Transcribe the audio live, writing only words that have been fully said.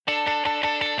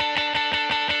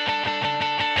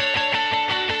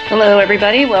Hello,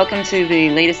 everybody. Welcome to the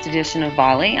latest edition of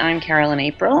Volley. I'm Carolyn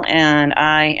April, and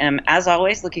I am, as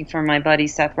always, looking for my buddy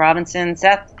Seth Robinson.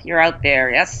 Seth, you're out there,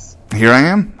 yes? Here I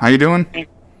am. How you doing?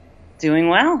 Doing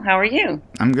well. How are you?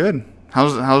 I'm good.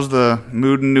 How's the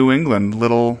mood in New England?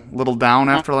 Little down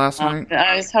after last night?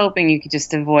 I was hoping you could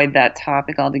just avoid that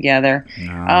topic altogether.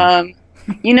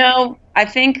 No. I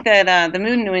think that the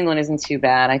mood in New England isn't too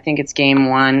bad. I think it's game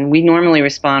one. We normally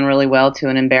respond really well to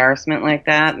an embarrassment like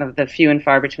that, the few and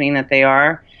far between that they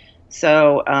are.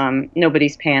 So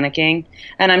nobody's panicking.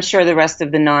 And I'm sure the rest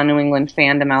of the non-New England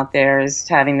fandom out there is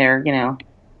having their,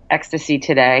 ecstasy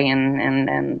today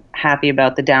and happy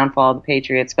about the downfall of the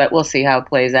Patriots. But we'll see how it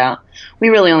plays out. We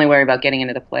really only worry about getting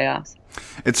into the playoffs.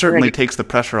 It certainly takes the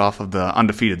pressure off of the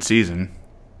undefeated season.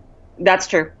 That's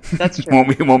true. That's true.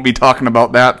 won't be talking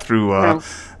about that through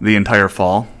the entire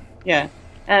fall. Yeah,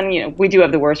 and we do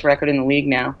have the worst record in the league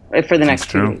now for the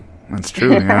next 2 weeks. That's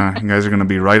true. Yeah, you guys are going to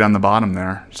be right on the bottom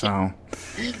there. So,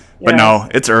 but no,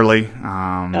 it's early.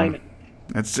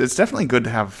 It's definitely good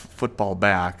to have football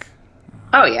back.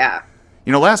 Oh yeah.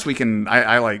 Last weekend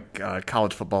I like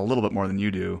college football a little bit more than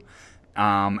you do.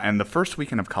 And the first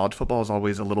weekend of college football is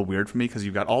always a little weird for me because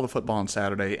you've got all the football on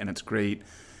Saturday and it's great.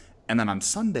 And then on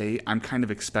Sunday, I'm kind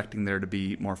of expecting there to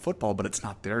be more football, but it's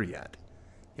not there yet.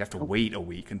 You have to wait a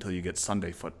week until you get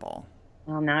Sunday football.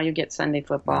 Well, now you get Sunday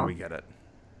football. Now we get it.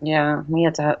 Yeah, we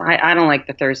have to. I don't like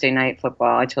the Thursday night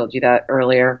football. I told you that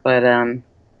earlier, but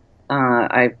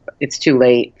it's too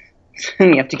late.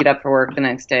 You have to get up for work the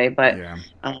next day. But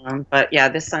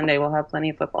this Sunday we'll have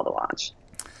plenty of football to watch.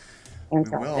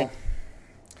 Well.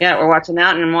 Yeah, we're watching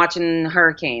that, and I'm watching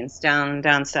hurricanes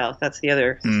down south. That's the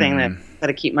other thing that I've got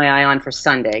to keep my eye on for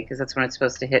Sunday, because that's when it's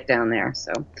supposed to hit down there.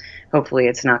 So hopefully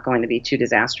it's not going to be too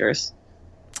disastrous.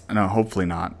 No, hopefully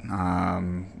not.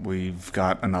 We've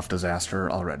got enough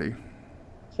disaster already.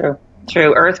 True.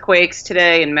 Earthquakes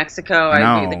today in Mexico.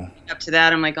 I know. Up to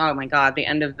that, I'm like, oh my God, the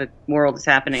end of the world is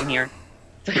happening here.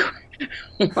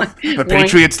 The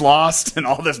Patriots lost and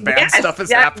all this bad stuff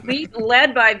is happening.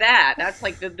 Led by that. That's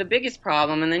like the biggest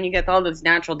problem. And then you get all those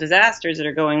natural disasters that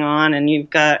are going on, and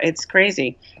it's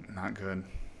crazy. Not good.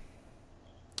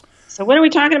 So what are we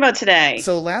talking about today?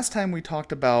 So last time we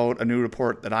talked about a new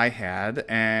report that I had,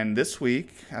 and this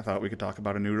week I thought we could talk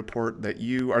about a new report that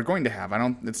you are going to have.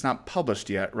 It's not published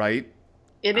yet, right?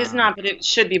 It is not, but it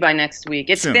should be by next week.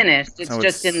 It's soon. Finished. It's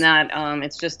just in that.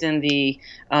 It's just in the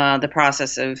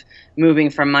process of moving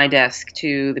from my desk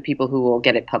to the people who will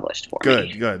get it published for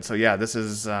me. Good. So yeah, this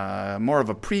is more of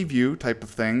a preview type of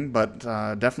thing, but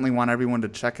definitely want everyone to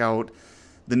check out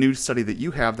the new study that you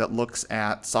have that looks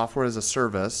at software as a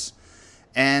service.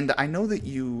 And I know that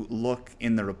you look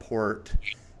in the report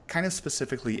kind of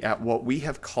specifically at what we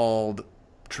have called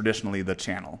traditionally the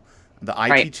channel, the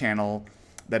IT channel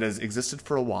that has existed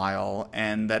for a while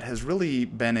and that has really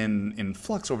been in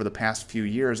flux over the past few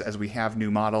years as we have new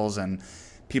models and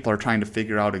people are trying to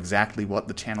figure out exactly what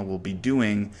the channel will be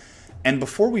doing. And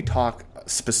before we talk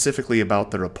specifically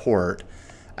about the report,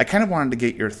 I kind of wanted to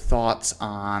get your thoughts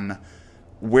on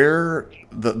where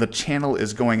the channel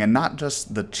is going, and not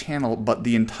just the channel, but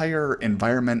the entire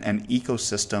environment and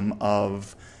ecosystem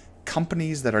of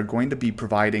companies that are going to be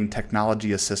providing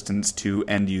technology assistance to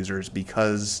end users,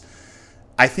 because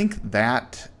I think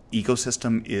that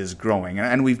ecosystem is growing,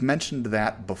 and we've mentioned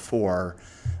that before,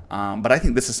 but I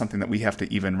think this is something that we have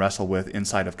to even wrestle with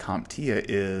inside of CompTIA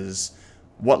is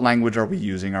what language are we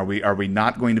using? Are we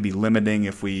not going to be limiting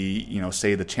if we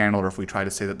say the channel, or if we try to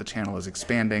say that the channel is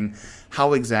expanding?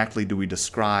 How exactly do we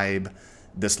describe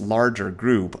this larger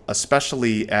group,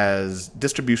 especially as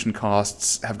distribution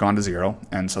costs have gone to zero,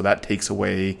 and so that takes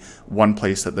away one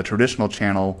place that the traditional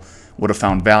channel would have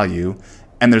found value.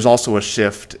 And there's also a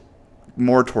shift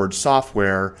more towards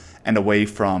software and away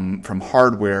from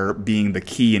hardware being the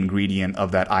key ingredient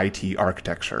of that IT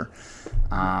architecture.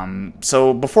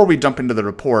 So before we jump into the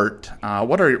report,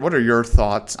 what are your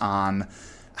thoughts on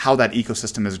how that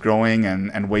ecosystem is growing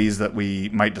and ways that we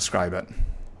might describe it?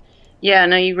 Yeah,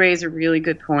 no, you raise a really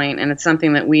good point, and it's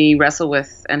something that we wrestle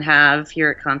with and have here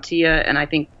at CompTIA, and I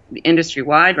think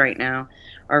industry-wide right now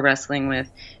are wrestling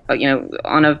with.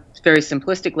 On a very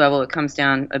simplistic level, it comes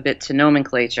down a bit to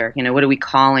nomenclature. What are we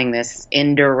calling this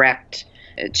indirect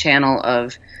channel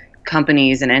of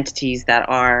companies and entities that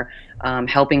are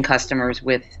helping customers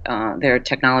with their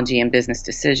technology and business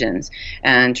decisions?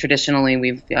 And traditionally,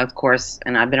 we've, of course,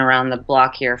 and I've been around the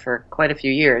block here for quite a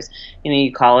few years,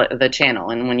 you call it the channel.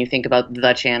 And when you think about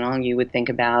the channel, you would think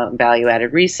about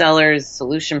value-added resellers,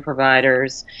 solution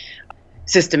providers,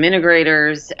 system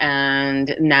integrators,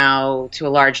 and now to a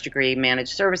large degree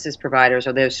managed services providers,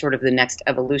 or they're sort of the next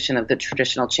evolution of the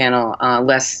traditional channel,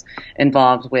 less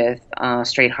involved with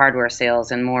straight hardware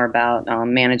sales and more about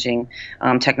managing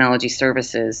technology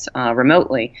services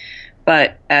remotely.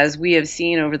 But as we have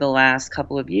seen over the last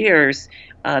couple of years,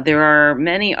 there are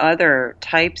many other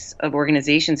types of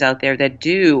organizations out there that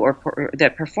do or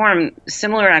that perform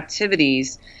similar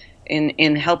activities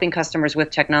in helping customers with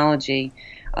technology,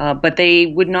 but they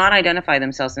would not identify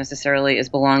themselves necessarily as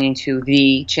belonging to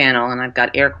the channel, and I've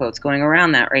got air quotes going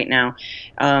around that right now.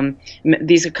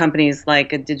 These are companies like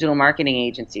digital marketing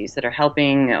agencies that are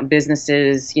helping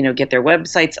businesses, get their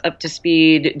websites up to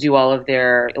speed, do all of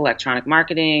their electronic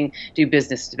marketing, do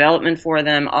business development for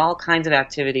them, all kinds of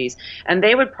activities. And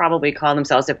they would probably call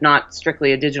themselves, if not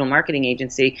strictly a digital marketing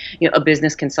agency, a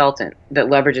business consultant that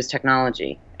leverages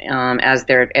technology as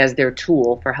their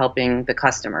tool for helping the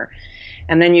customer.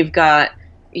 And then you've got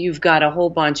a whole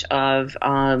bunch of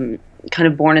kind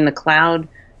of born in the cloud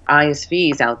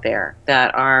ISVs out there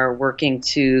that are working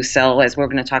to sell, as we're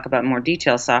going to talk about in more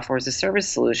detail, software as a service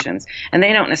solutions. And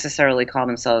they don't necessarily call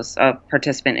themselves a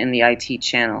participant in the IT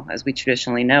channel as we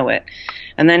traditionally know it.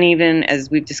 And then even as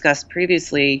we've discussed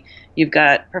previously, you've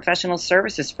got professional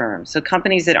services firms. So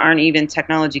companies that aren't even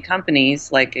technology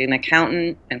companies, like an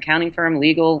accounting firm,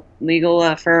 legal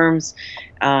firms,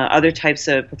 other types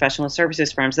of professional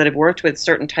services firms that have worked with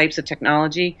certain types of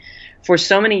technology for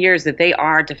so many years that they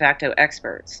are de facto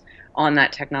experts on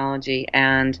that technology.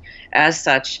 And as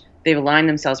such, they've aligned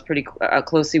themselves pretty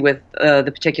closely with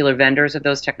the particular vendors of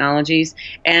those technologies,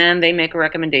 and they make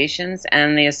recommendations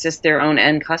and they assist their own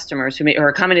end customers who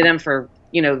are coming to them for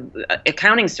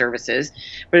accounting services,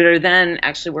 but are then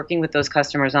actually working with those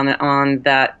customers on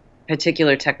that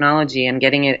particular technology and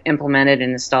getting it implemented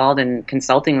and installed and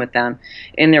consulting with them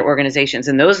in their organizations.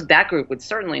 And that group would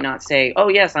certainly not say, oh,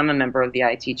 yes, I'm a member of the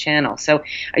IT channel. So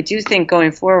I do think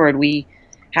going forward, we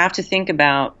have to think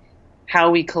about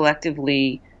how we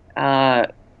collectively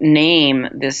name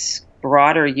this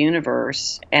broader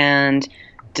universe and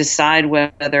decide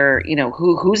whether,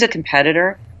 who's a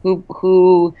competitor,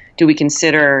 who do we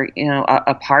consider,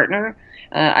 a partner.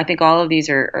 I think all of these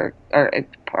are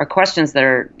questions that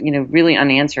are, really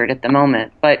unanswered at the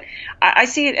moment. But I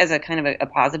see it as a kind of a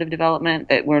positive development,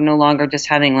 that we're no longer just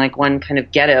having like one kind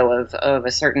of ghetto of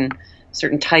a certain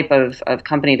type of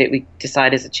company that we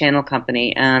decide is a channel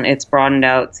company, and it's broadened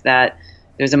out so that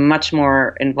there's a much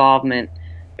more involvement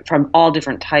from all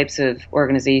different types of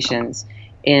organizations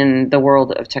in the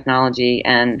world of technology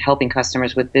and helping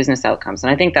customers with business outcomes.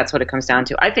 And I think that's what it comes down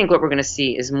to. I think what we're going to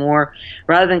see is more,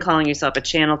 rather than calling yourself a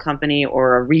channel company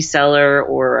or a reseller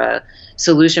or a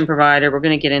solution provider, we're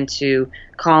going to get into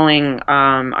calling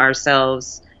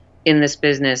ourselves in this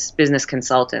business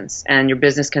consultants. And your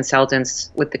business consultants,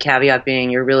 with the caveat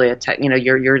being you're really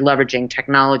you're leveraging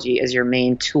technology as your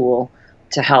main tool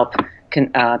to help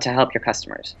your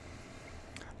customers.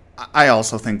 I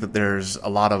also think that there's a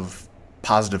lot of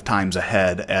positive times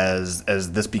ahead as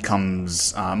this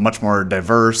becomes much more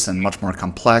diverse and much more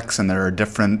complex, and there are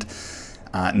different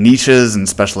niches and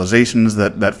specializations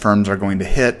that firms are going to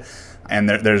hit, and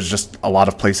there's just a lot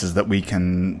of places that we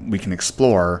can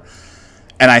explore.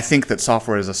 And I think that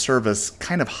software as a service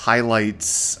kind of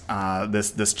highlights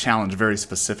this challenge very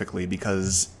specifically,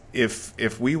 because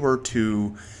if we were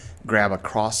to grab a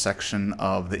cross section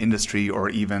of the industry or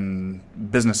even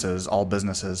businesses, all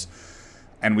businesses,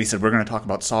 and we said we're going to talk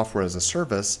about software as a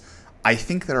service, I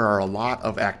think there are a lot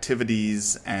of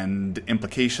activities and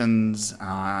implications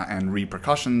and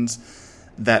repercussions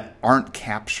that aren't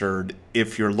captured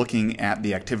if you're looking at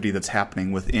the activity that's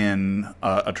happening within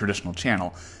a traditional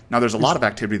channel. Now, there's a lot of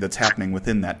activity that's happening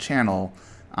within that channel,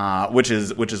 which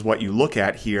is what you look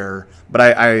at here. But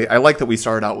I like that we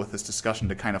started out with this discussion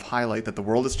to kind of highlight that the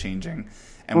world is changing.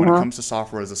 And when it comes to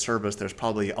software as a service, there's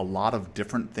probably a lot of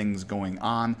different things going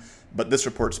on. But this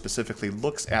report specifically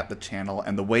looks at the channel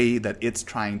and the way that it's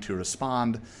trying to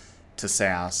respond to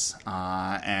SaaS.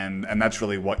 And that's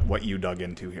really what you dug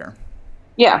into here.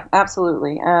 Yeah,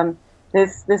 absolutely.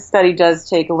 This study does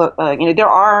take a look. There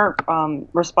are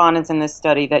respondents in this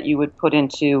study that you would put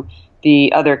into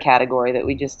the other category that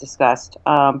we just discussed.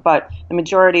 But the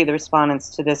majority of the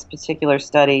respondents to this particular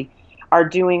study are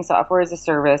doing software as a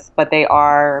service, but they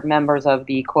are members of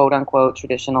the quote-unquote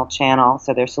traditional channel.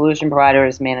 So they're solution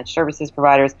providers, managed services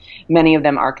providers. Many of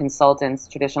them are consultants,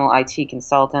 traditional IT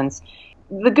consultants.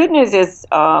 The good news is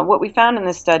what we found in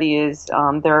this study is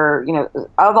of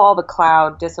all the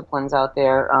cloud disciplines out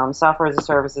there, software as a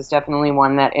service is definitely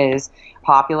one that is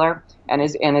popular and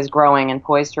is growing and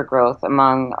poised for growth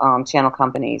among channel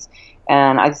companies.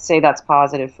 And I'd say that's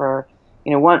positive for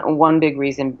One big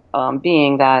reason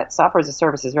being that software as a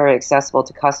service is very accessible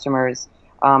to customers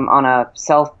on a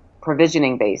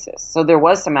self-provisioning basis. So there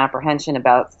was some apprehension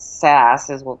about SaaS,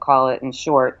 as we'll call it in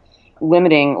short,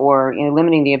 limiting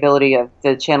the ability of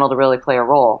the channel to really play a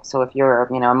role. So if you're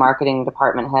a marketing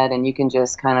department head and you can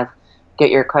just kind of get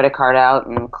your credit card out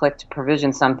and click to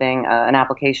provision something, an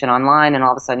application online, and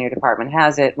all of a sudden your department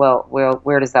has it, well,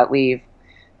 where does that leave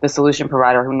the solution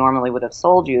provider who normally would have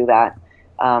sold you that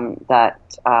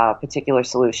particular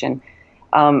solution?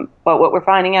 But what we're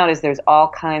finding out is there's all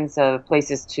kinds of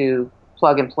places to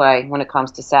plug and play when it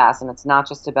comes to SaaS, and it's not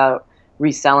just about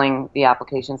reselling the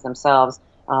applications themselves.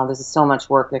 There's so much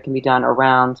work that can be done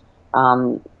around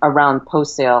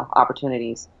post-sale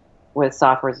opportunities with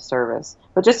software as a service.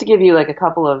 But just to give you like a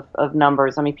couple of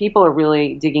numbers, I mean, people are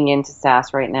really digging into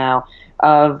SaaS right now.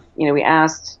 We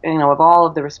asked, of all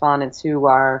of the respondents who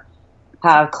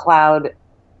have cloud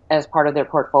as part of their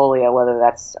portfolio, whether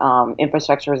that's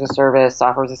infrastructure as a service,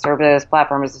 software as a service,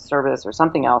 platform as a service, or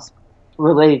something else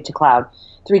related to cloud,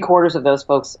 3/4 of those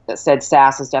folks said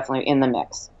SaaS is definitely in the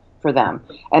mix for them.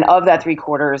 And of that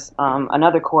 3/4,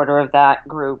 another quarter of that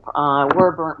group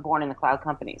were born in the cloud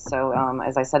companies. So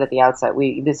as I said at the outset,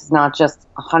 this is not just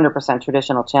 100%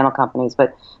 traditional channel companies,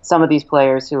 but some of these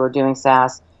players who are doing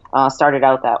SaaS started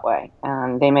out that way.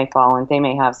 And they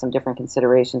may have some different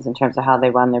considerations in terms of how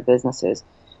they run their businesses.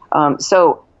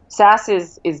 So SaaS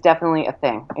is definitely a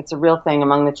thing. It's a real thing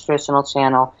among the traditional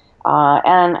channel.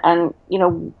 And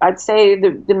I'd say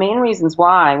the main reasons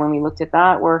why, when we looked at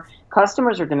that, were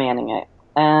customers are demanding it.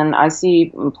 And I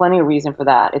see plenty of reason for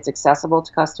that. It's accessible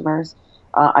to customers.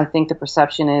 I think the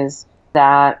perception is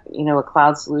that, a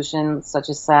cloud solution such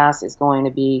as SaaS is going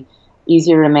to be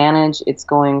easier to manage. It's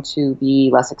going to be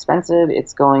less expensive.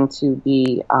 It's going to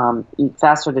be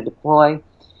faster to deploy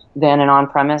than an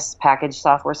on-premise packaged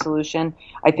software solution.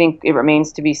 I think it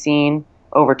remains to be seen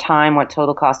over time what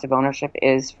total cost of ownership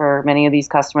is for many of these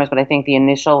customers, but I think the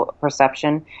initial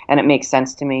perception, and it makes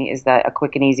sense to me, is that a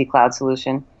quick and easy cloud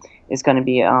solution is going to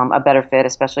be a better fit,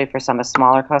 especially for some of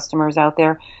smaller customers out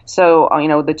there. So,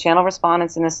 the channel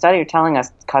respondents in this study are telling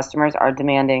us customers are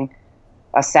demanding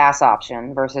a SaaS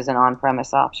option versus an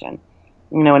on-premise option.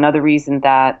 Another reason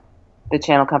that the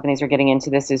channel companies are getting into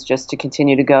this is just to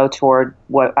continue to go toward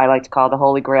what I like to call the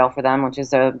holy grail for them, which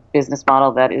is a business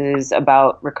model that is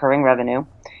about recurring revenue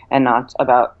and not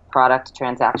about product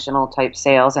transactional type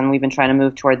sales. And we've been trying to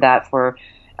move toward that for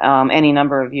any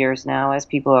number of years now as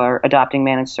people are adopting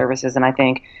managed services. And I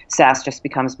think SaaS just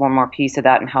becomes more and more piece of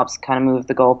that and helps kind of move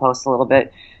the goalposts a little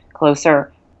bit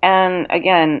closer. And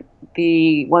again,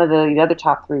 one of the other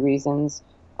top 3 reasons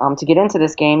to get into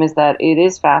this game is that it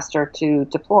is faster to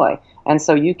deploy. And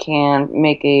so you can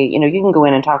you can go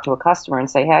in and talk to a customer and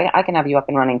say, hey, I can have you up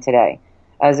and running today,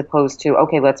 as opposed to,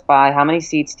 okay, let's buy, how many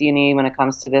seats do you need when it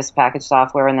comes to this packaged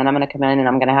software? And then I'm going to come in and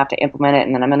I'm going to have to implement it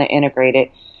and then I'm going to integrate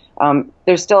it.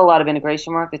 There's still a lot of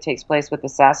integration work that takes place with the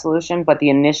SaaS solution, but the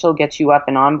initial get you up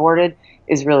and onboarded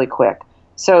is really quick.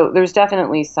 So there's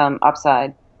definitely some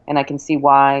upside. And I can see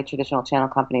why traditional channel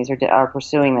companies are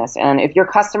pursuing this. And if your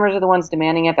customers are the ones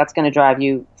demanding it, that's going to drive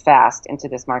you fast into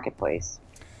this marketplace.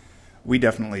 We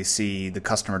definitely see the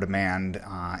customer demand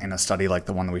in a study like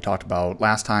the one that we talked about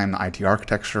last time, the IT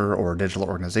architecture or digital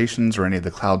organizations or any of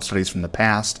the cloud studies from the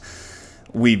past.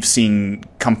 We've seen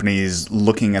companies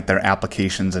looking at their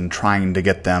applications and trying to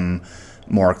get them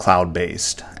more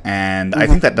cloud-based. And I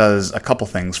think that does a couple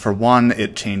things. For one,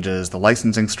 it changes the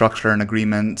licensing structure and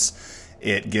agreements.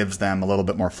 It gives them a little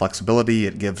bit more flexibility.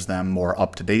 It gives them more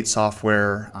up-to-date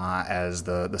software as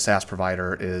the SaaS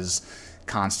provider is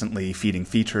constantly feeding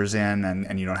features in,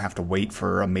 and you don't have to wait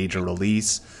for a major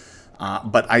release.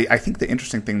 But I think the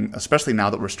interesting thing, especially now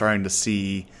that we're starting to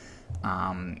see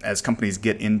as companies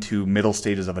get into middle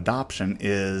stages of adoption,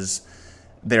 is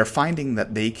they're finding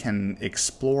that they can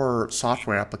explore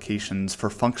software applications for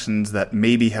functions that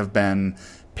maybe have been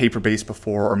paper-based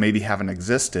before or maybe haven't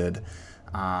existed.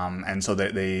 And so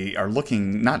they are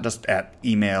looking not just at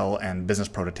email and business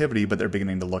productivity, but they're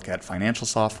beginning to look at financial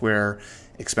software,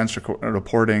 expense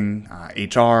reporting,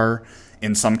 HR,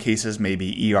 in some cases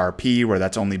maybe ERP, where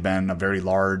that's only been a very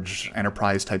large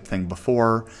enterprise type thing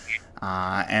before.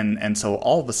 And so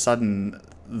all of a sudden,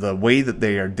 the way that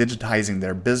they are digitizing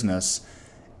their business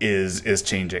is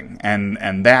changing.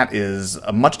 And that is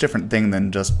a much different thing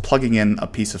than just plugging in a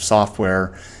piece of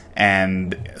software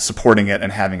and supporting it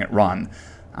and having it run.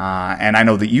 And I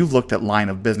know that you looked at line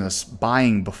of business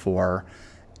buying before,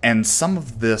 and some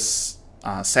of this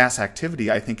SaaS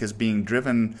activity, I think, is being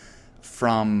driven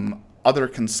from other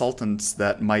consultants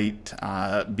that might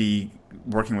be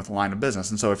working with a line of business.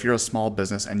 And so if you're a small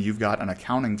business and you've got an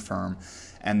accounting firm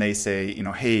and they say,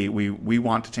 hey, we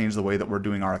want to change the way that we're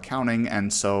doing our accounting,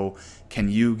 and so can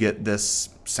you get this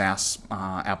SaaS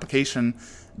application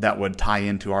that would tie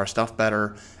into our stuff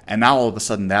better? And now all of a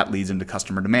sudden that leads into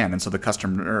customer demand. And so the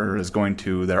customer is going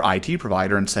to their IT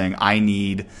provider and saying, I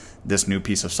need this new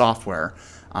piece of software.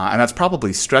 And that's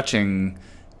probably stretching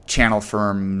channel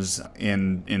firms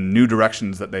in new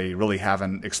directions that they really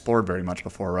haven't explored very much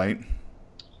before, right?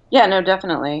 Yeah, no,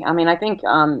 definitely. I mean, I think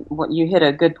what you hit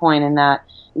a good point in that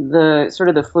the sort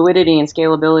of the fluidity and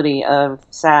scalability of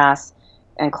SaaS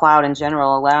and cloud in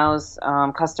general allows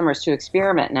customers to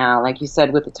experiment now, like you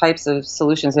said, with the types of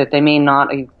solutions that they may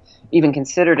not have even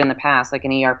considered in the past, like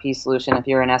an ERP solution if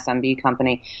you're an SMB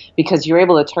company, because you're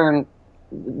able to turn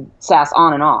SaaS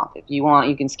on and off. If you want,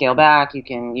 you can scale back, you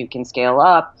can scale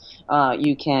up,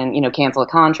 you can cancel a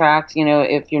contract,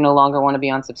 if you no longer want to be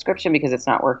on subscription because it's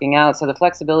not working out. So the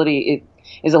flexibility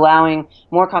is allowing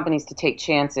more companies to take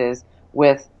chances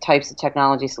with types of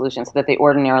technology solutions that they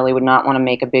ordinarily would not want to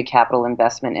make a big capital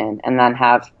investment in, and then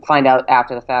find out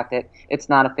after the fact that it's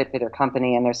not a fit for their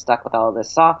company and they're stuck with all of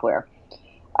this software.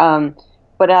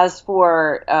 But as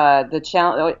for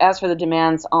the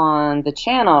demands on the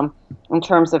channel, in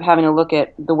terms of having to look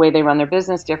at the way they run their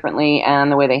business differently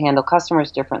and the way they handle customers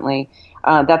differently,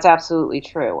 that's absolutely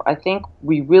true. I think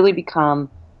we really become,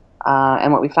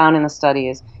 and what we found in the study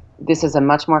is, this is a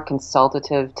much more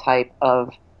consultative type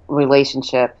of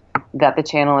relationship that the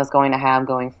channel is going to have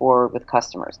going forward with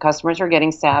customers. Customers are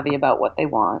getting savvy about what they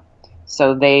want,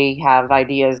 so they have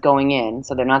ideas going in.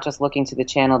 So they're not just looking to the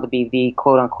channel to be the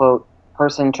quote-unquote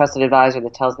trusted advisor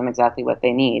that tells them exactly what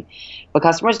they need. But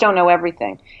customers don't know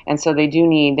everything, and so they do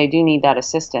need that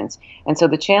assistance. And so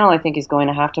the channel, I think, is going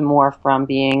to have to morph from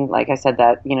being, like I said,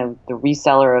 that the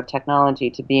reseller of technology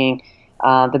to being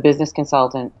the business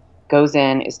consultant. Goes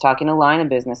in, is talking to line of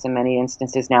business in many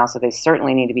instances now, so they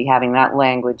certainly need to be having that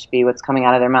language be what's coming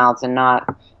out of their mouths, and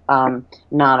not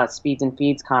a speeds and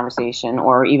feeds conversation,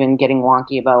 or even getting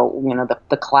wonky about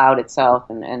the cloud itself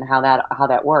and how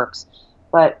that works.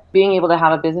 But being able to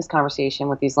have a business conversation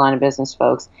with these line of business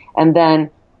folks, and then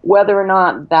whether or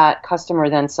not that customer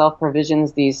then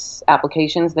self-provisions these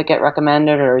applications that get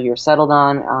recommended or you're settled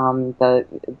on,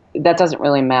 that doesn't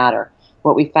really matter.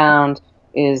 What we found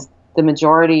is the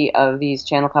majority of these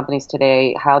channel companies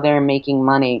today, how they're making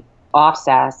money off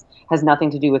SaaS has nothing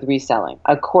to do with reselling.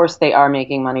 Of course, they are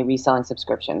making money reselling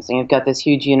subscriptions. And you've got this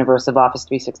huge universe of Office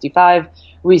 365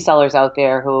 resellers out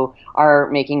there who are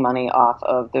making money off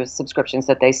of those subscriptions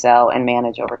that they sell and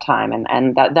manage over time.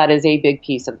 And that is a big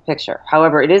piece of the picture.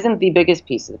 However, it isn't the biggest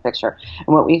piece of the picture.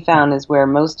 And what we found is where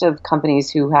most of companies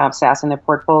who have SaaS in their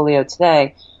portfolio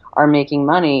today are making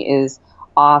money is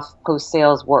off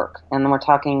post-sales work. And then we're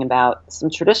talking about some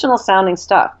traditional sounding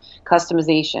stuff,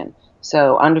 customization.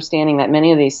 So understanding that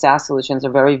many of these SaaS solutions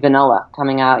are very vanilla,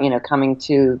 coming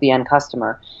to the end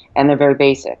customer, and they're very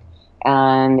basic.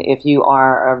 And if you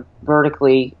are a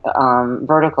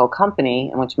vertical company,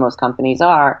 in which most companies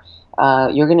are,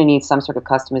 you're going to need some sort of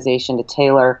customization to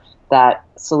tailor that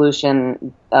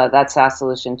solution, that SaaS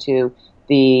solution, to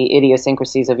the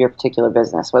idiosyncrasies of your particular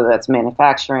business, whether that's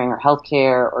manufacturing or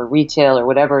healthcare or retail or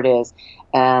whatever it is.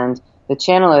 And the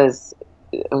channel is,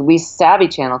 at least savvy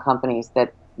channel companies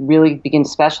that really begin to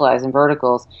specialize in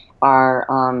verticals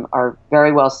are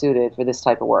very well suited for this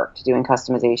type of work, to doing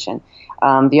customization.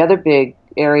 The other big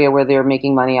area where they're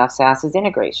making money off SaaS is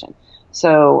integration.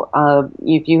 So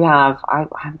if you have,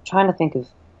 I'm trying to think of,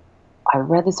 I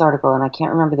read this article and I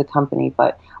can't remember the company,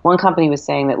 but one company was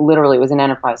saying that literally it was an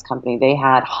enterprise company. They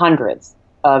had hundreds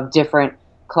of different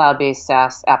cloud-based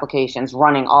SaaS applications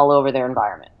running all over their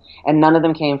environment. And none of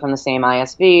them came from the same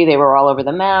ISV. They were all over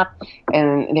the map,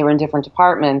 and they were in different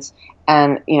departments.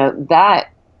 And, that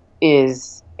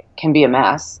can be a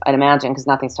mess, I'd imagine, because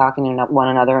nothing's talking to one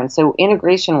another. And so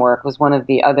integration work was one of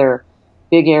the other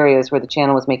big areas where the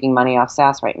channel was making money off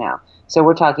SaaS right now. So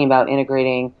we're talking about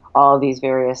integrating all of these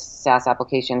various SaaS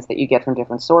applications that you get from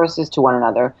different sources to one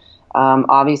another.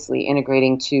 Obviously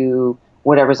integrating to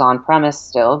whatever's on-premise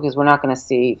still, because we're not going to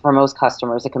see, for most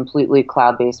customers, a completely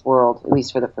cloud-based world, at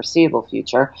least for the foreseeable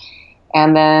future.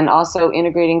 And then also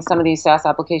integrating some of these SaaS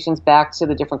applications back to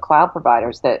the different cloud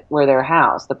providers where they're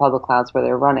housed, the public clouds where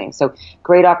they're running. So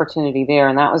great opportunity there.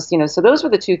 And that was, so those were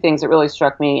the two things that really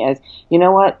struck me as,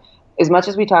 what, as much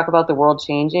as we talk about the world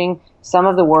changing, some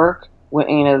of the work,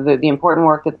 the important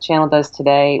work that the channel does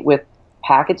today with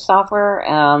packaged software,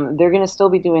 they're going to still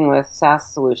be doing with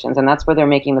SaaS solutions, and that's where they're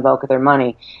making the bulk of their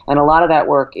money. And a lot of that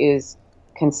work is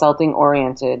consulting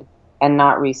oriented and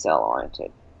not resale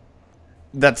oriented.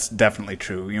 That's definitely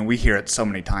true. We hear it so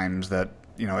many times that,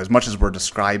 as much as we're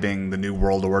describing the new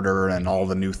world order and all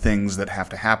the new things that have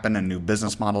to happen and new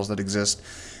business models that exist,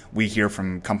 we hear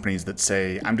from companies that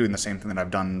say, I'm doing the same thing that I've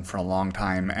done for a long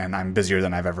time and I'm busier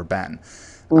than I've ever been.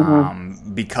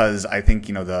 Because I think,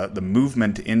 the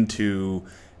movement into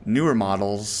newer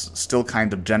models still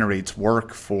kind of generates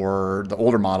work for the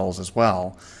older models as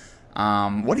well.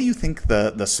 What do you think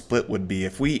the split would be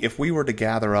if we were to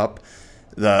gather up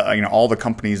all the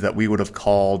companies that we would have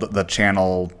called the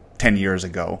channel 10 years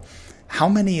ago? How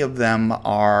many of them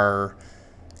are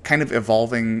kind of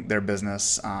evolving their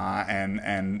business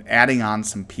and adding on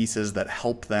some pieces that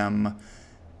help them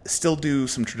still do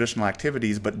some traditional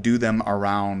activities, but do them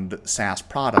around SaaS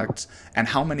products? And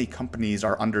how many companies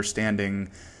are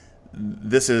understanding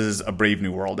this is a brave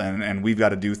new world and we've got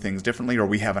to do things differently, or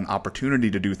we have an opportunity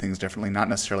to do things differently, not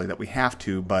necessarily that we have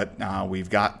to, but we've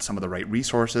got some of the right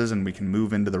resources and we can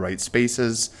move into the right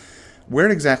spaces? Where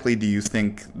exactly do you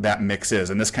think that mix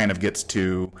is? And this kind of gets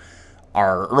to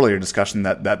our earlier discussion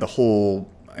that the whole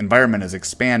environment is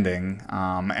expanding,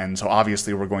 and so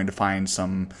obviously we're going to find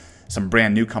some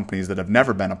brand new companies that have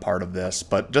never been a part of this.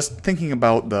 But just thinking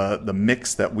about the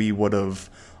mix that we would have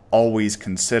always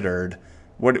considered,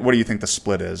 what do you think the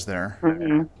split is there?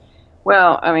 Mm-hmm.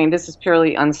 Well, I mean, this is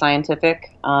purely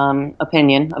unscientific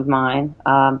opinion of mine.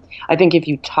 I think if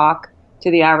you talk to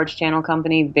the average channel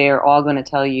company, they're all going to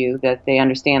tell you that they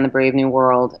understand the brave new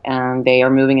world and they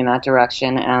are moving in that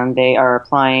direction, and they are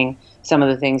applying some of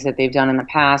the things that they've done in the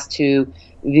past to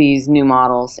these new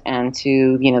models and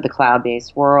to, the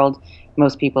cloud-based world.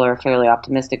 Most people are fairly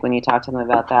optimistic when you talk to them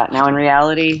about that. Now, in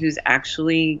reality, who's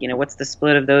actually, what's the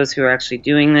split of those who are actually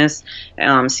doing this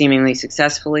seemingly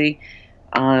successfully?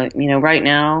 Right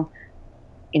now,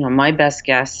 my best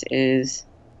guess is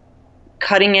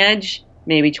cutting edge,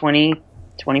 maybe 25%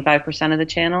 of the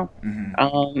channel.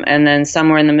 Mm-hmm. And then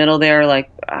somewhere in the middle there,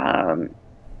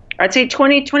 I'd say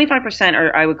 25%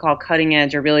 are, I would call cutting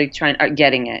edge, or really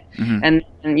getting it. Mm-hmm.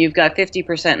 And you've got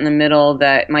 50% in the middle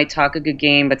that might talk a good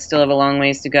game but still have a long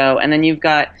ways to go. And then you've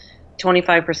got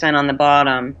 25% on the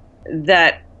bottom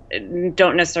that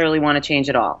don't necessarily want to change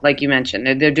at all. Like you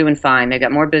mentioned, they're doing fine. They've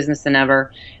got more business than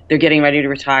ever. They're getting ready to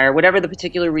retire. Whatever the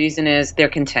particular reason is, they're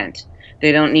content.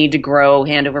 They don't need to grow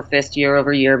hand over fist year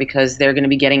over year because they're going to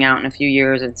be getting out in a few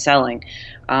years and selling.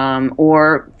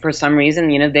 Or for some reason,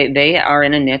 they are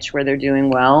in a niche where they're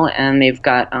doing well, and they've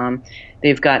got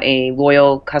a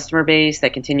loyal customer base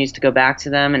that continues to go back to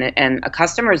them. And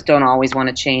customers don't always want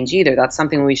to change either. That's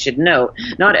something we should note.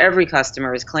 Not every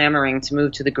customer is clamoring to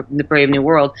move to the brave new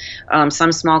world.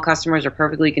 Some small customers are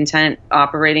perfectly content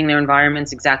operating their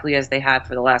environments exactly as they have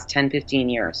for the last 10, 15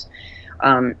 years.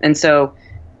 And so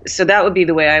that would be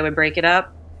the way I would break it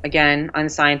up. Again,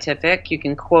 unscientific. You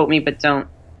can quote me, but don't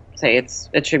say it's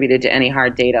attributed to any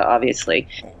hard data, obviously.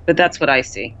 But that's what I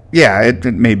see. Yeah, it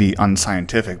may be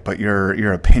unscientific, but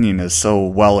your opinion is so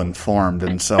well informed,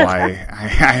 and so I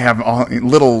have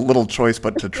little choice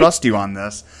but to trust you on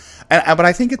this. But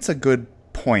I think it's a good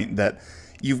point that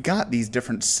you've got these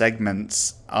different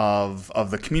segments of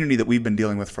the community that we've been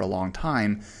dealing with for a long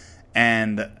time.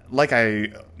 And like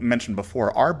I mentioned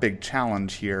before, our big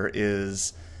challenge here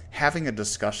is having a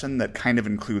discussion that kind of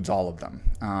includes all of them.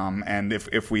 And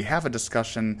if we have a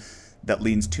discussion that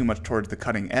leans too much towards the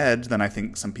cutting edge, then I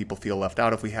think some people feel left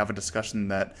out. If we have a discussion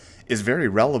that is very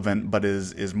relevant but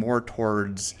is more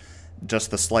towards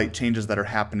just the slight changes that are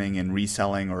happening in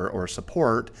reselling or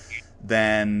support,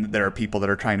 then there are people that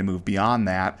are trying to move beyond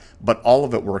that. But all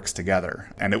of it works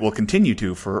together, and it will continue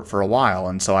to for a while.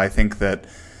 And so I think that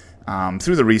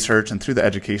through the research and through the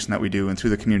education that we do and through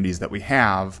the communities that we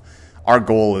have, our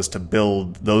goal is to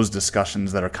build those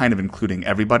discussions that are kind of including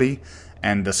everybody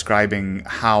and describing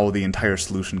how the entire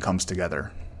solution comes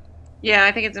together. Yeah,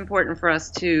 I think it's important for us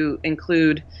to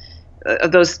include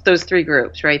those three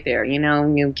groups right there.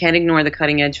 You can't ignore the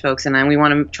cutting edge folks, and then we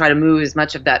want to try to move as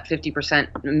much of that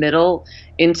 50% middle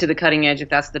into the cutting edge if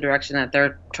that's the direction that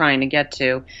they're trying to get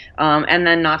to. And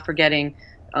then not forgetting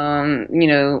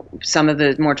some of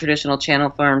the more traditional channel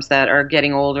firms that are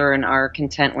getting older and are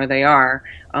content where they are.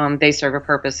 They serve a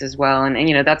purpose as well,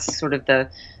 and that's sort of the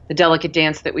delicate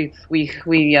dance that we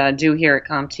do here at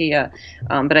CompTIA.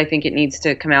 But I think it needs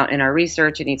to come out in our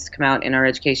research. It needs to come out in our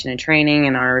education and training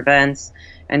and our events,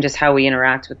 and just how we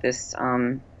interact with this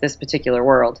particular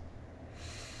world.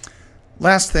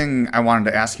 Last thing I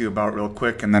wanted to ask you about real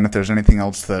quick, and then if there's anything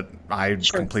else that I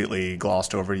completely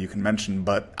glossed over, you can mention.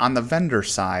 But on the vendor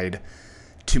side,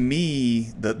 to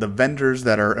me, the vendors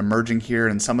that are emerging here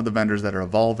and some of the vendors that are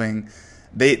evolving,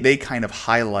 they kind of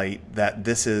highlight that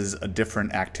this is a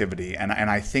different activity. And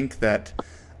I think that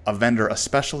a vendor,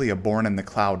 especially a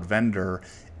born-in-the-cloud vendor,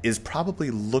 is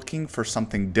probably looking for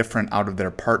something different out of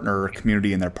their partner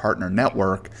community and their partner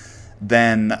network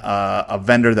than a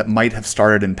vendor that might have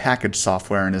started in packaged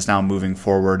software and is now moving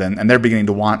forward, and they're beginning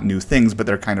to want new things, but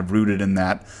they're kind of rooted in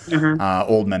that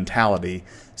old mentality.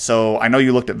 So I know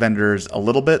you looked at vendors a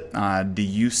little bit. Do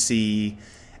you see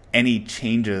any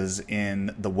changes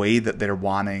in the way that they're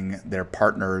wanting their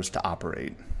partners to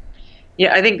operate?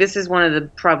 Yeah, I think this is one of the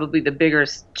probably the bigger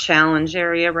challenge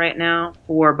area right now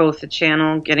for both the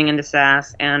channel getting into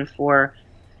SaaS and for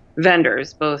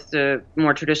vendors, both the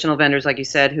more traditional vendors, like you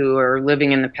said, who are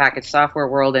living in the packaged software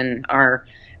world and are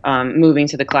moving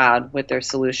to the cloud with their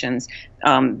solutions.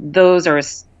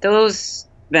 Those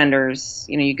vendors,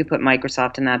 you could put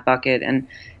Microsoft in that bucket and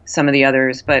some of the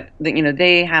others, but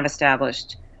they have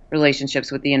established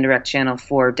relationships with the indirect channel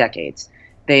for decades.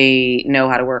 They know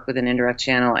how to work with an indirect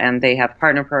channel, and they have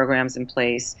partner programs in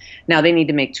place. Now they need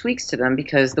to make tweaks to them,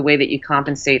 because the way that you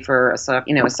compensate for a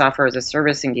software as a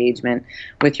service engagement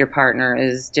with your partner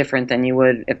is different than you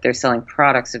would if they're selling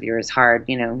products of yours,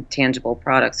 tangible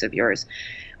products of yours.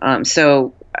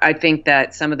 So I think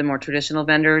that some of the more traditional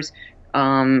vendors,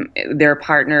 their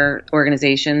partner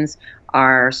organizations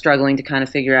are struggling to kind of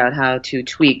figure out how to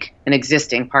tweak an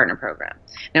existing partner program.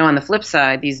 Now, on the flip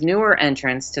side, these newer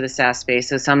entrants to the SaaS space,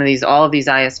 so all of these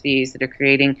ISVs that are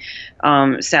creating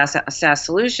SaaS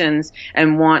solutions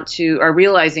and are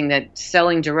realizing that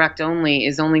selling direct only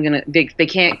is only going to, they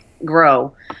can't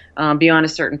grow beyond a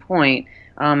certain point.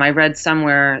 I read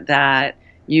somewhere that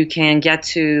you can get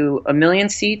to 1 million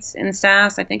seats in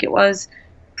SaaS, I think it was,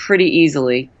 pretty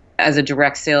easily as a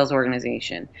direct sales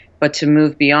organization. But to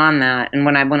move beyond that, and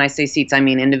when I say seats, I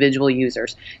mean individual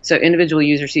users. So individual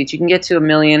user seats, you can get to 1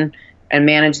 million and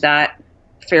manage that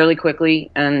fairly quickly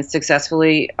and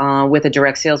successfully with a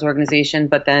direct sales organization.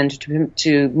 But then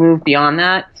to move beyond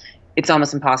that, it's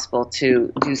almost impossible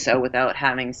to do so without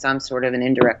having some sort of an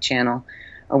indirect channel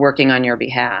working on your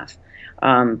behalf.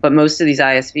 But most of these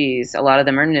ISVs, a lot of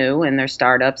them are new and they're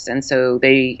startups, and so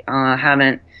they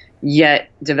haven't yet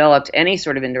developed any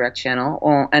sort of indirect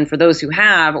channel, and for those who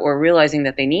have or realizing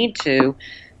that they need to,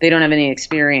 they don't have any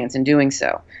experience in doing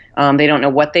so. They don't know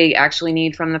what they actually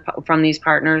need from these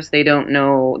partners. They don't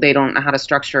know how to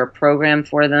structure a program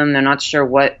for them. They're not sure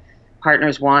what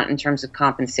partners want in terms of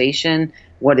compensation,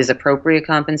 what is appropriate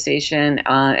compensation,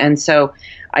 and so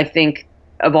I think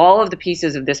of all of the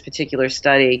pieces of this particular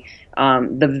study,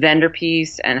 the vendor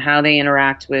piece and how they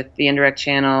interact with the indirect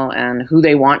channel and who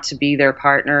they want to be their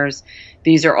partners,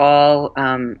 these are all,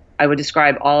 I would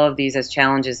describe all of these as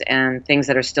challenges and things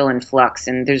that are still in flux.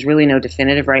 And there's really no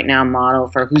definitive right now model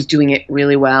for who's doing it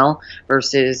really well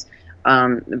versus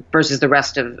the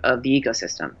rest of the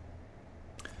ecosystem.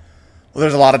 Well,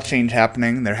 there's a lot of change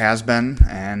happening. There has been,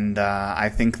 and I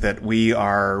think that we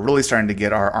are really starting to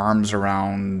get our arms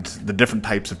around the different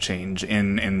types of change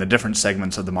in the different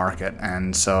segments of the market.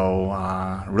 And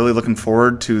so really looking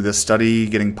forward to this study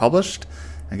getting published.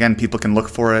 Again, people can look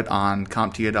for it on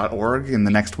CompTIA.org in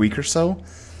the next week or so.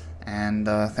 And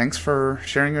thanks for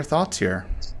sharing your thoughts here.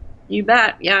 You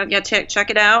bet. Yeah. Check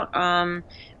it out.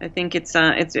 I think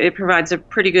it provides a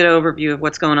pretty good overview of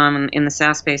what's going on in the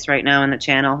SaaS space right now in the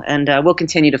channel, and we'll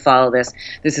continue to follow this.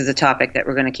 This is a topic that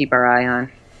we're going to keep our eye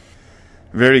on.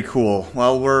 Very cool.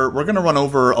 Well, we're going to run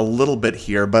over a little bit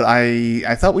here, but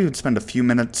I thought we would spend a few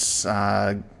minutes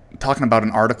talking about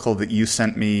an article that you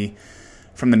sent me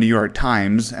from the New York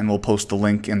Times, and we'll post the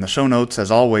link in the show notes as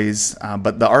always.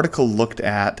 But the article looked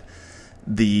at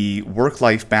the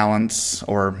work-life balance,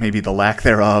 or maybe the lack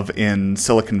thereof, in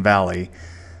Silicon Valley.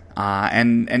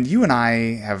 And you and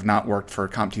I have not worked for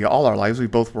CompTIA all our lives.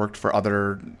 We've both worked for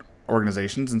other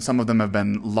organizations, and some of them have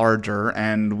been larger,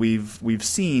 and we've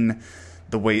seen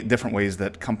different ways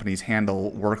that companies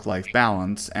handle work-life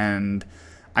balance, and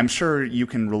I'm sure you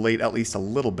can relate at least a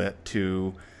little bit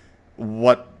to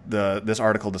what this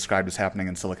article described as happening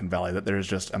in Silicon Valley, that there's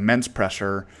just immense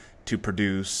pressure to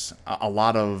produce. A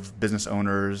lot of business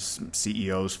owners,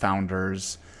 CEOs,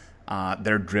 founders,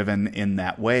 they're driven in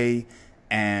that way,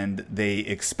 and they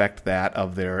expect that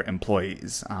of their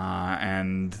employees.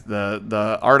 And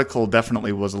the article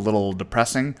definitely was a little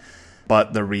depressing,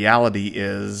 but the reality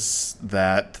is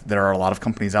that there are a lot of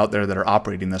companies out there that are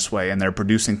operating this way, and they're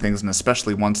producing things, and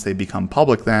especially once they become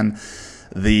public, then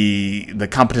the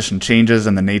competition changes,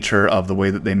 and the nature of the way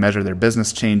that they measure their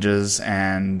business changes,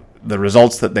 and the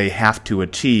results that they have to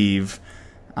achieve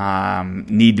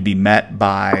need to be met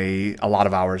by a lot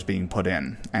of hours being put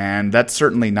in. And that's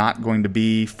certainly not going to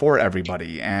be for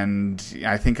everybody. And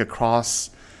I think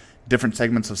across different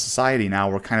segments of society now,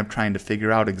 we're kind of trying to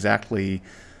figure out exactly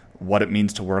what it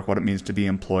means to work, what it means to be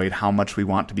employed, how much we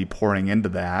want to be pouring into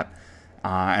that.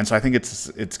 And so I think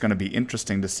it's going to be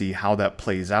interesting to see how that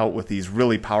plays out with these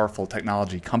really powerful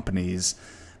technology companies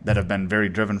that have been very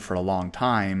driven for a long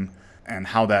time, and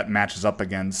how that matches up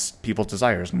against people's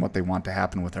desires and what they want to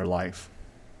happen with their life.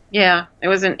 Yeah, it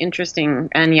was an interesting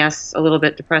and, yes, a little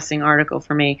bit depressing article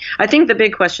for me. I think the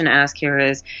big question to ask here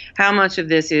is how much of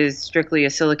this is strictly a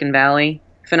Silicon Valley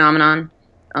phenomenon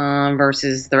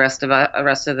versus the rest of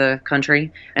the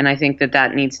country, and I think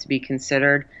that needs to be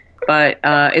considered. But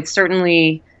it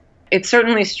certainly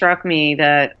struck me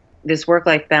that this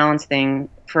work-life balance thing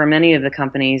for many of the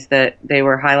companies that they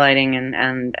were highlighting,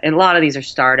 and a lot of these are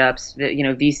startups,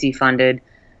 VC-funded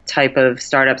type of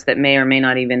startups that may or may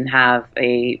not even have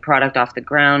a product off the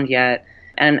ground yet.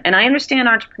 And I understand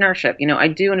entrepreneurship. I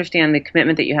do understand the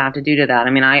commitment that you have to do to that. I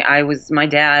mean, my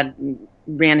dad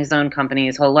ran his own company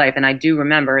his whole life, and I do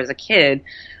remember as a kid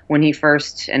when he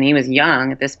was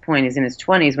young at this point, he's in his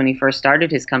 20s, when he first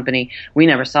started his company, we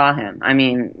never saw him. I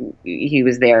mean, he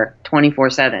was there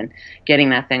 24/7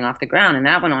 getting that thing off the ground, and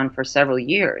that went on for several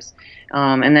years.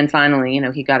 And then finally,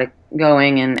 he got it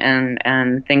going,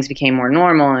 and things became more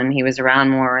normal, and he was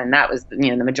around more, and that was,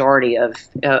 the majority of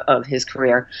his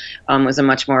career was a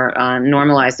much more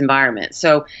normalized environment.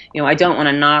 So, I don't want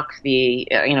to knock the,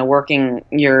 working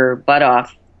your butt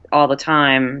off all the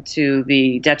time to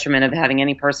the detriment of having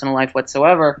any personal life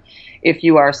whatsoever if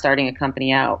you are starting a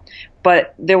company out.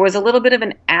 But there was a little bit of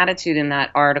an attitude in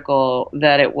that article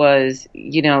that it was,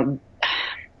 and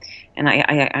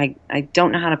I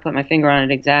don't know how to put my finger on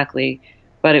it exactly,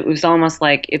 but it was almost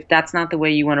like if that's not the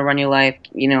way you want to run your life,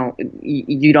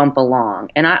 you don't belong.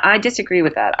 And I disagree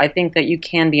with that. I think that you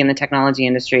can be in the technology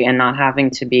industry and not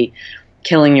having to be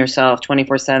killing yourself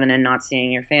 24/7 and not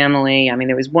seeing your family. I mean,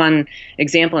 there was one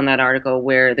example in that article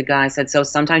where the guy said, so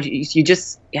sometimes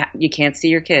you can't see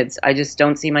your kids. I just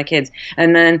don't see my kids.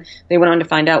 And then they went on to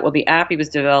find out, well, the app he was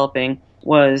developing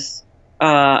was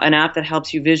an app that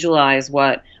helps you visualize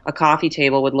what a coffee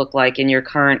table would look like in your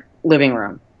current living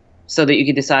room so that you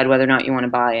could decide whether or not you want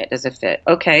to buy it. Does it fit?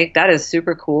 Okay, that is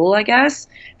super cool, I guess,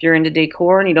 if you're into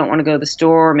decor and you don't want to go to the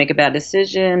store or make a bad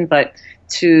decision. But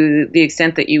to the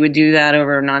extent that you would do that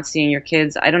over not seeing your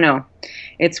kids, I don't know.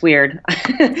 It's weird.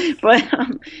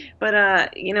 but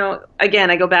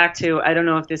again, I go back to, I don't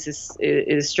know if this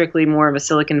is strictly more of a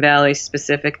Silicon Valley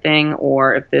specific thing,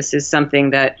 or if this is something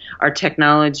that our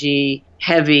technology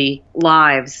heavy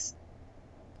lives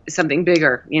is something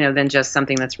bigger, than just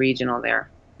something that's regional there.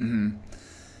 Mm-hmm.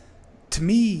 To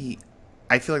me,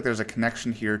 I feel like there's a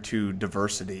connection here to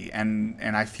diversity, and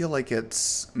I feel like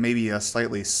it's maybe a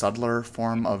slightly subtler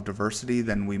form of diversity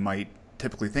than we might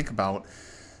typically think about.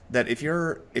 That if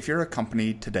you're a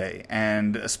company today,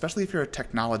 and especially if you're a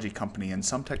technology company, and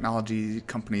some technology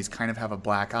companies kind of have a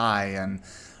black eye and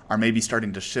are maybe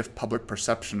starting to shift public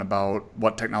perception about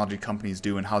what technology companies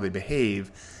do and how they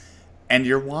behave, and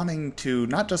you're wanting to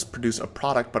not just produce a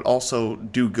product but also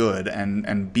do good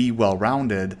and be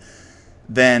well-rounded,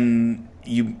 then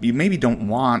you maybe don't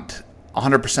want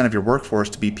 100% of your workforce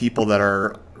to be people that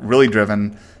are really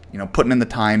driven, putting in the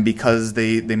time because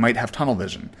they might have tunnel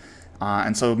vision.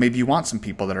 And so maybe you want some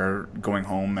people that are going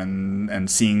home and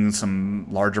seeing some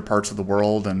larger parts of the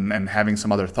world and having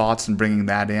some other thoughts and bringing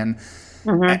that in.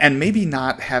 Mm-hmm. And maybe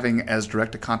not having as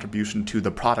direct a contribution to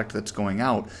the product that's going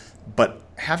out, but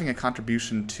having a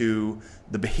contribution to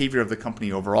the behavior of the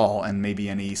company overall, and maybe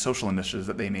any social initiatives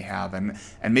that they may have, and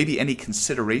maybe any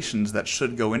considerations that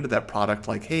should go into that product,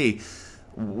 like, hey,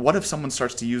 what if someone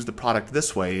starts to use the product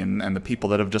this way, and the people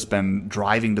that have just been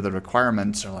driving to the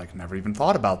requirements are like, never even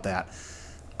thought about that.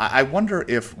 I wonder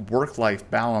if work-life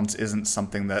balance isn't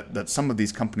something that some of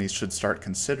these companies should start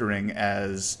considering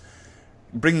as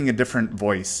bringing a different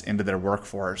voice into their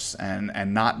workforce,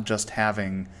 and not just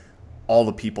having all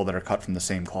the people that are cut from the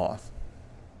same cloth.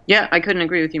 Yeah, I couldn't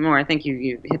agree with you more. I think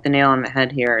you hit the nail on the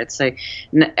head here. It's like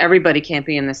everybody can't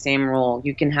be in the same role.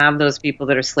 You can have those people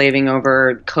that are slaving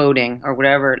over coding or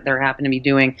whatever they happen to be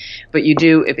doing, but you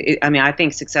do. I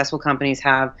think successful companies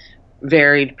have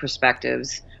varied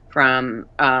perspectives from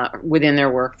within their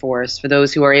workforce for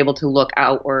those who are able to look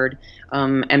outward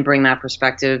and bring that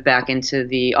perspective back into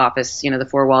the office, the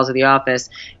four walls of the office,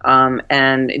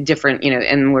 and different,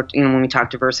 and when we talk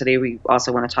diversity, we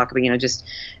also want to talk about, just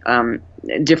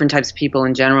different types of people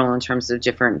in general in terms of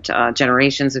different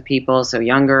generations of people, so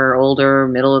younger, older,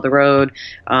 middle of the road,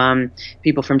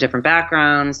 people from different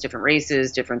backgrounds, different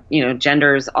races, different,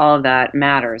 genders, all of that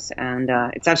matters. And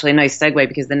it's actually a nice segue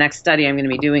because the next study I'm going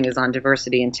to be doing is on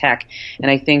diversity in tech. And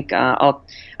I think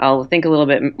I'll think a little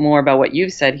bit more about what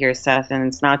you've said here, Seth. And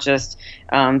it's not just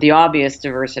the obvious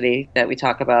diversity that we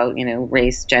talk about,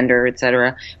 race, gender, et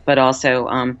cetera, but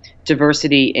also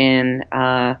diversity in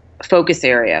focus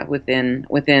area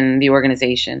within the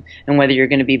organization, and whether you're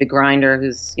going to be the grinder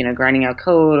who's grinding out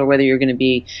code, or whether you're going to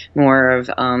be more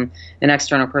of an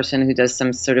external person who does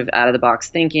some sort of out of the box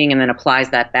thinking and then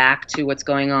applies that back to what's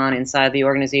going on inside the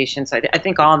organization. So I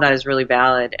think all of that is really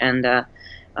valid and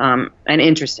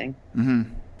interesting. Mm-hmm.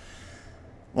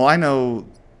 Well, I know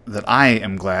that I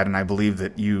am glad, and I believe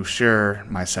that you share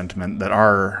my sentiment, that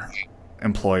our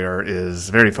employer is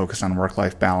very focused on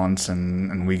work-life balance,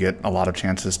 and we get a lot of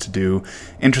chances to do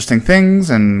interesting things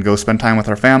and go spend time with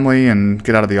our family and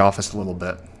get out of the office a little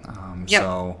bit. Yep.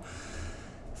 So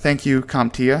thank you,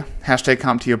 CompTIA. Hashtag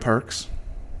CompTIA perks.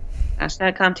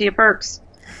 Hashtag CompTIA perks.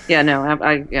 Yeah, no,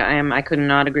 I could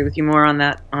not agree with you more on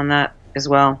that as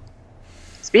well.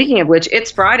 Speaking of which,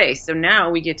 it's Friday, so now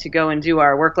we get to go and do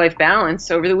our work-life balance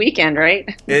over the weekend,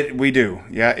 right? We do.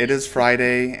 Yeah, it is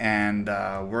Friday, and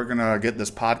we're going to get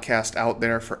this podcast out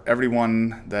there for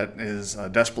everyone that is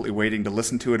desperately waiting to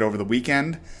listen to it over the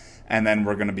weekend, and then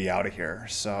we're going to be out of here.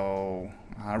 So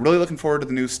really looking forward to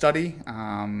the new study.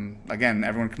 Again,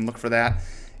 everyone can look for that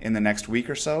in the next week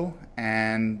or so,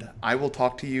 and I will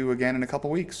talk to you again in a couple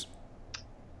weeks.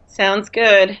 Sounds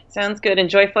good.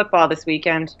 Enjoy football this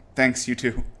weekend. Thanks, you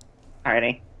too.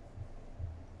 Alrighty.